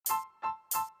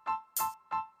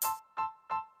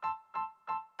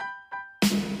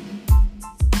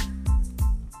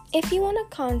If you want to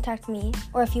contact me,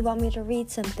 or if you want me to read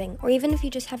something, or even if you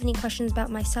just have any questions about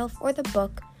myself or the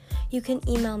book, you can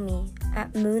email me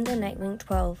at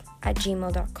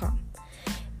moonthenightwing12@gmail.com.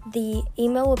 The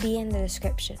email will be in the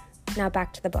description. Now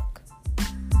back to the book.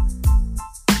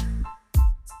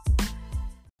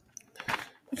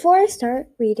 Before I start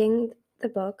reading the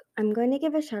book, I'm going to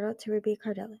give a shout out to Ruby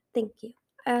Cardella. Thank you.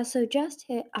 I also just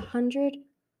hit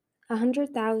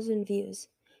 100,000 views,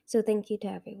 so thank you to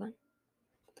everyone.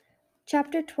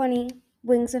 Chapter 20,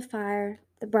 Wings of Fire,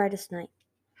 The Brightest Night.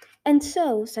 And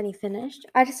so, Sunny finished,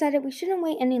 I decided we shouldn't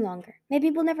wait any longer. Maybe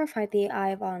we'll never fight the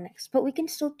Eye of Onyx, but we can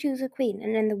still choose a queen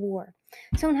and end the war.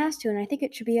 Someone has to, and I think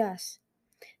it should be us.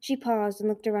 She paused and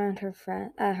looked around her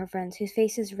friends, whose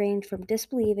faces ranged from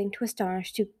disbelieving to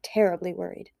astonished to terribly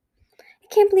worried. I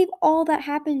can't believe all that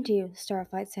happened to you,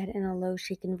 Starflight said in a low,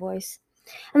 shaken voice.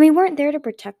 And we weren't there to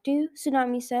protect you,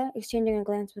 Tsunami said, exchanging a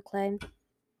glance with Clay.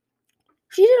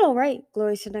 She did all right,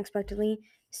 Glory said unexpectedly,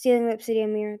 stealing the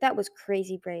obsidian mirror. That was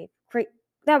crazy brave.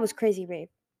 That was crazy brave.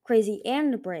 Crazy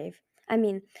and brave. I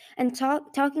mean, and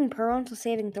talking Pearl into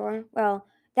saving Thor, well,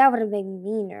 that would have made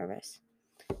me nervous.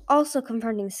 Also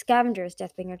confronting scavengers,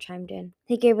 Deathbringer chimed in.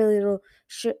 He gave a little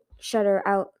shudder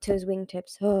out to his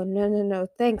wingtips. Oh, no,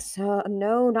 thanks.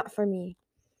 No, not for me.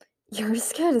 You're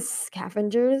scared of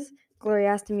scavengers? Glory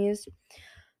asked amused.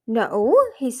 No,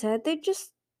 he said. They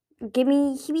just give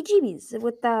me heebie-jeebies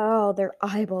with their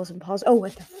eyeballs and paws. Oh,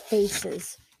 with their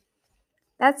faces.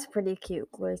 That's pretty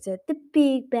cute, Glory said. The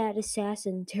big bad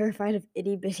assassin, terrified of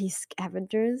itty-bitty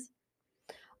scavengers.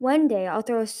 One day I'll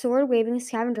throw a sword-waving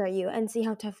scavenger at you and see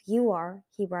how tough you are,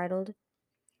 he bridled.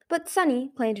 But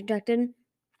Sunny, Clay interjected,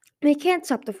 we can't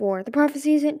stop the war. The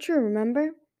prophecy isn't true,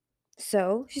 remember?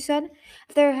 So, she said,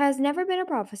 if there has never been a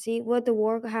prophecy, would the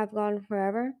war have gone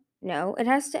forever? No, it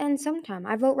has to end sometime.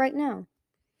 I vote right now.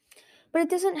 But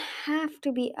it doesn't have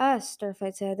to be us,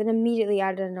 Starflight said, then immediately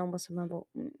added an almost mumble.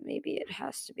 Maybe it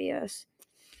has to be us.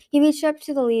 He reached up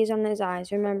to the leaves on his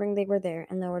eyes, remembering they were there,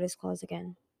 and lowered his claws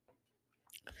again.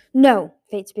 No,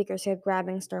 Fate Speaker said,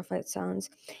 grabbing Starflight's silence.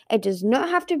 It does not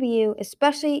have to be you,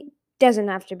 especially doesn't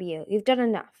have to be you. You've done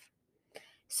enough.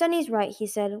 Sunny's right, he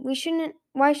said. Why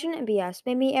shouldn't it be us?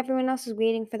 Maybe everyone else is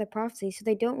waiting for the prophecy so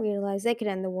they don't realize they could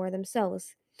end the war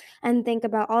themselves. And think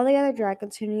about all the other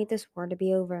dragons who need this war to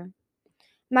be over.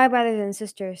 My brothers and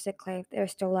sisters, said Clay, they're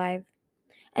still alive.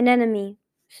 An enemy,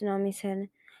 Tsunami said,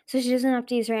 so she doesn't have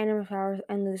to use her animal powers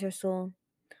and lose her soul.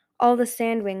 All the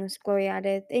Sandwings, Glory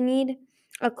added, they need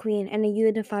a queen and a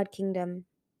unified kingdom.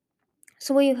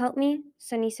 So will you help me?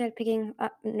 Sunny said, picking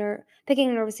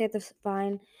nervously at the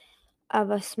vine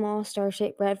of a small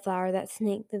star-shaped red flower that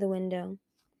snaked through the window.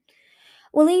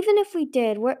 Well, even if we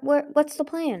did, what's the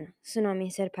plan? Tsunami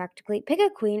said practically. Pick a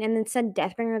queen and then send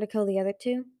Deathbringer to kill the other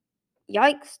two?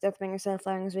 Yikes, Deathbringer said,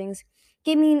 flapping his wings.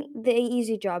 Give me the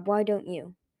easy job, why don't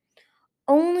you?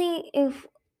 If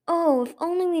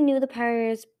only we knew the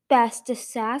pirate's best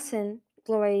assassin,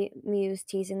 Glory mused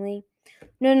teasingly.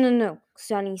 No,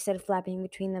 Sunny said, flapping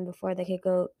between them before they could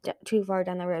go too far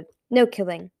down the road. No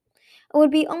killing. It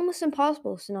would be almost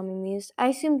impossible, Tsunami mused. I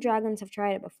assume dragons have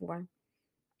tried it before.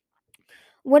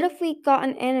 What if we got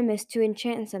an animist to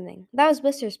enchant something? That was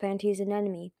Blister's plan to use an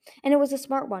enemy, and it was a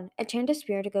smart one. Enchant a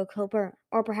spear to go kill Burr.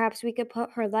 Or perhaps we could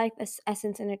put her life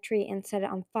essence in a tree and set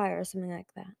it on fire or something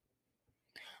like that.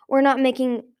 We're not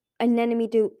making an enemy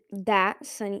do that,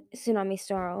 Tsunami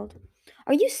snarled.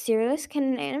 Are you serious? Can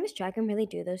an animist dragon really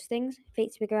do those things?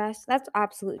 Fate Speaker asked. That's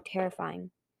absolutely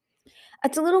terrifying.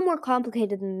 It's a little more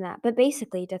complicated than that, but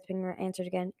basically, Deathbringer answered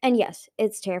again. And yes,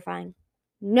 it's terrifying.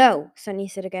 No, Sunny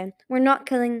said again. We're not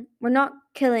going to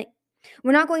kill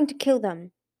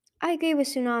them. I agree with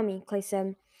Tsunami, Clay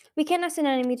said. We can't ask an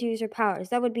enemy to use her powers.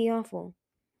 That would be awful.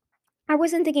 I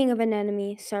wasn't thinking of an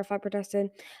enemy, Starfire protested.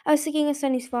 I was thinking of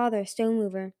Sunny's father,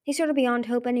 Stonemover. He's sort of beyond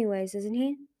hope anyways, isn't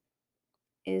he?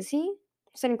 Is he?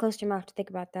 Sunny closed her mouth to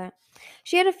think about that.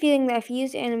 She had a feeling that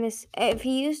if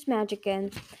he used magic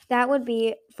again, that would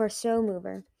be for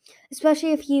Stonemover.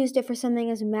 Especially if he used it for something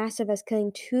as massive as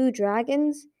killing 2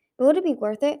 dragons. But would it be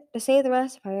worth it? To save the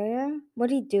rest of Pyria?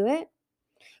 Would he do it?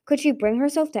 Could she bring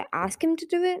herself to ask him to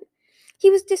do it? He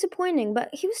was disappointing, but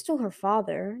he was still her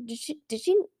father. Did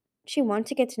she want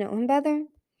to get to know him better?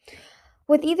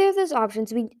 With either of those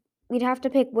options, we'd have to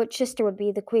pick which sister would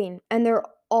be the queen, and they're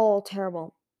all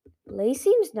terrible. Blaze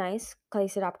seems nice, Clay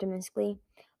said optimistically.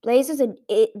 Blaze is a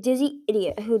dizzy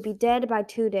idiot who would be dead by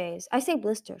 2 days. I say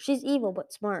Blister. She's evil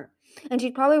but smart, and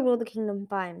she'd probably rule the kingdom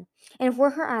fine. And if we're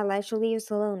her ally, she'll leave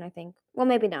us alone, I think. Well,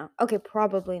 maybe not. Okay,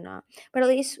 probably not. But at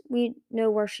least we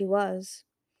know where she was.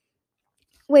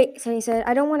 Wait, Sunny said,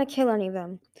 I don't want to kill any of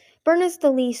them. Burn is the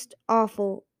least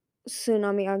awful.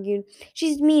 Tsunami argued.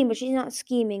 She's mean, but she's not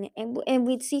scheming, and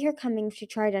we'd see her coming if she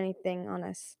tried anything on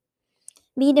us.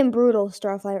 Mean and brutal,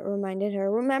 Starflight reminded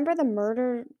her. Remember the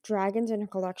murder dragons in her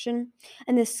collection?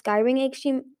 And the Skywing egg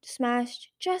she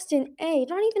smashed? Just an egg,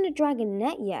 not even a dragon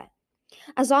net yet.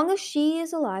 As long as she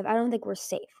is alive, I don't think we're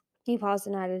safe. He paused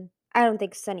and added, I don't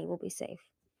think Sunny will be safe.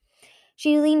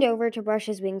 She leaned over to brush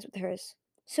his wings with hers.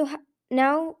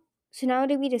 Now, so now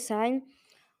do we decide?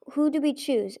 Who do we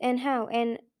choose and how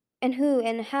and who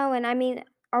and how and I mean,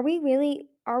 are we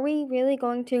really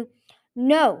going to?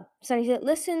 No, Sunny said.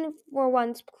 Listen for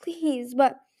once, please.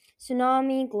 But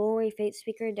Tsunami, Glory, Fate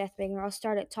Speaker, Deathbringer all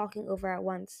started talking over at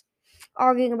once,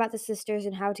 arguing about the sisters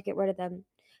and how to get rid of them.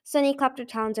 Sunny clapped her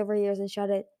talons over her ears and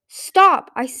shouted,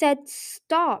 "Stop! I said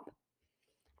stop!"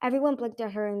 Everyone blinked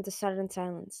at her in the sudden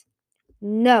silence.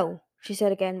 No, she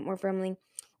said again, more firmly.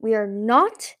 We are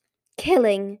not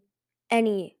killing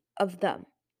any of them.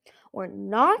 We're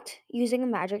not using a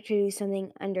magic to do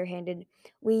something underhanded.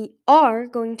 We are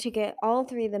going to get all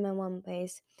three of them in one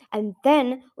place, and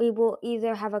then we will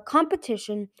either have a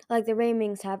competition like the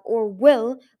Rainwings have, or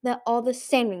will let all the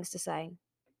Sandwings decide.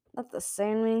 Let the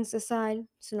Sandwings decide?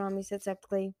 Tsunami said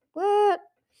skeptically. What?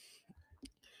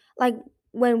 Like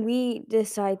when we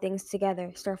decide things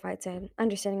together, Starfight said,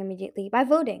 understanding immediately. By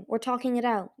voting, we're talking it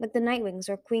out, like the Nightwings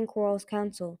or Queen Coral's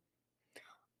council.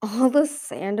 All the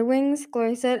Sandwings?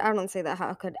 Glory said. I don't see that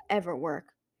how it could ever work.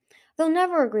 They'll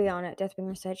never agree on it,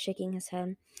 Deathbringer said, shaking his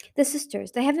head. The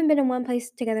sisters, they haven't been in one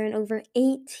place together in over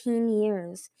 18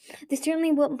 years. They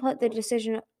certainly wouldn't put the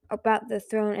decision about the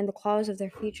throne in the claws of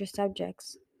their future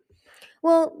subjects.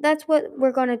 Well, that's what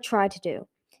we're going to try to do,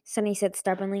 Sunny said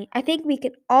stubbornly. I think we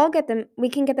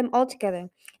can get them all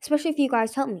together, especially if you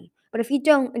guys help me. But if you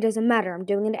don't, it doesn't matter. I'm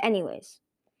doing it anyways.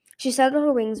 She settled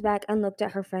her wings back and looked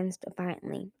at her friends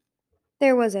defiantly.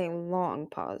 There was a long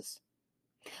pause.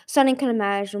 Sunny could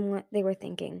imagine what they were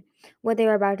thinking, what they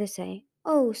were about to say.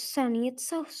 Oh, Sunny, it's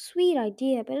so sweet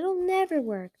idea, but it'll never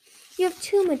work. You have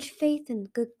too much faith in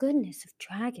the goodness of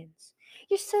dragons.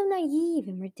 You're so naive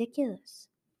and ridiculous.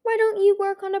 Why don't you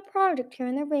work on a project here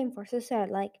in the rainforest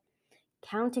instead, like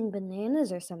counting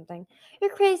bananas or something? Your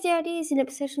crazy ideas and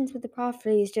obsessions with the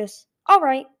property is just... All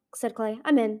right, said Clay.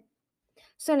 I'm in.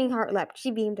 Sunny heart leapt. She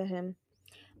beamed at him.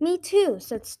 Me too,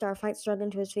 said Starfight,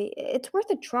 struggling to his feet. It's worth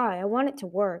a try. I want it to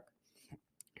work.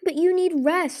 But you need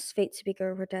rest, Fate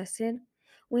Speaker protested.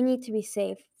 We need to be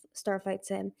safe, Starfight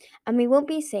said. And we won't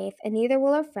be safe, and neither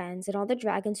will our friends and all the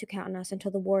dragons who count on us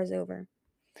until the war is over.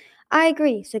 I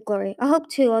agree, said Glory. I hope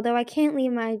too, although I can't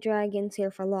leave my dragons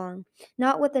here for long.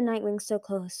 Not with the Nightwings so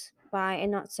close by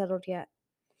and not settled yet.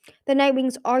 The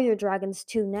Nightwings are your dragons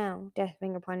too now,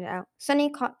 Deathbringer pointed out. Sunny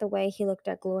caught the way he looked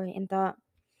at Glory and thought,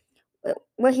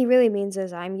 what he really means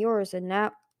is I'm yours and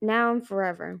now and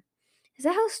forever. Is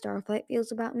that how Starflight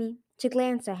feels about me? She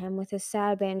glanced at him with his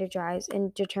sad bandaged eyes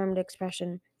and determined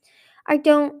expression. I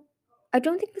don't I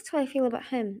don't think that's how I feel about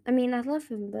him. I mean, I love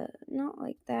him, but not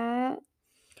like that.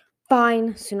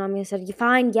 Fine, Tsunami said.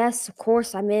 Fine, yes, of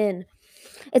course, I'm in.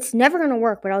 It's never gonna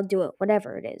work, but I'll do it,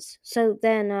 whatever it is. So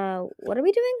then, what are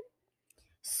we doing?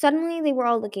 Suddenly, they were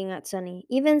all looking at Sunny.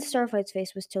 Even Starflight's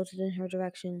face was tilted in her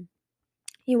direction.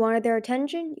 You wanted their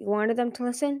attention? You wanted them to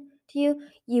listen to you?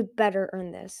 You better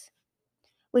earn this.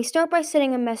 We start by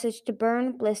sending a message to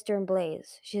Burn, Blister, and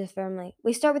Blaze, she said firmly.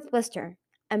 We start with Blister,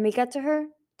 and we get to her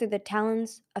through the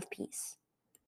talons of peace.